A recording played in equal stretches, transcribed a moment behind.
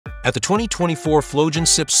At the 2024 FLOGEN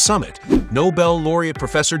SIPS Summit, Nobel Laureate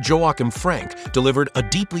Professor Joachim Frank delivered a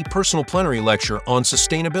deeply personal plenary lecture on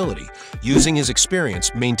sustainability, using his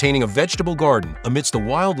experience maintaining a vegetable garden amidst the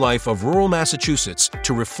wildlife of rural Massachusetts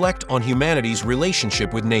to reflect on humanity's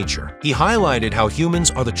relationship with nature. He highlighted how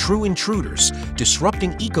humans are the true intruders,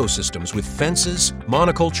 disrupting ecosystems with fences,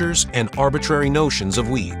 monocultures, and arbitrary notions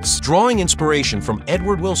of weeds. Drawing inspiration from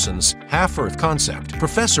Edward Wilson's half-Earth concept,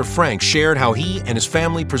 Professor Frank shared how he and his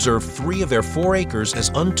family preserved 3 of their 4 acres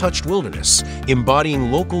as untouched wilderness,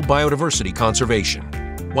 embodying local biodiversity conservation.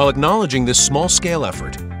 While acknowledging this small-scale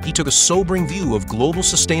effort, he took a sobering view of global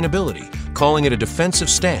sustainability, calling it a defensive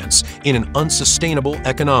stance in an unsustainable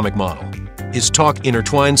economic model. His talk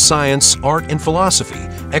intertwined science, art, and philosophy,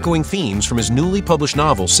 echoing themes from his newly published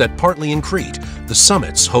novel set partly in Crete, the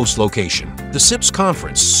summit's host location. The SIPS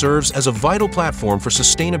conference serves as a vital platform for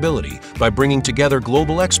sustainability by bringing together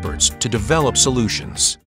global experts to develop solutions.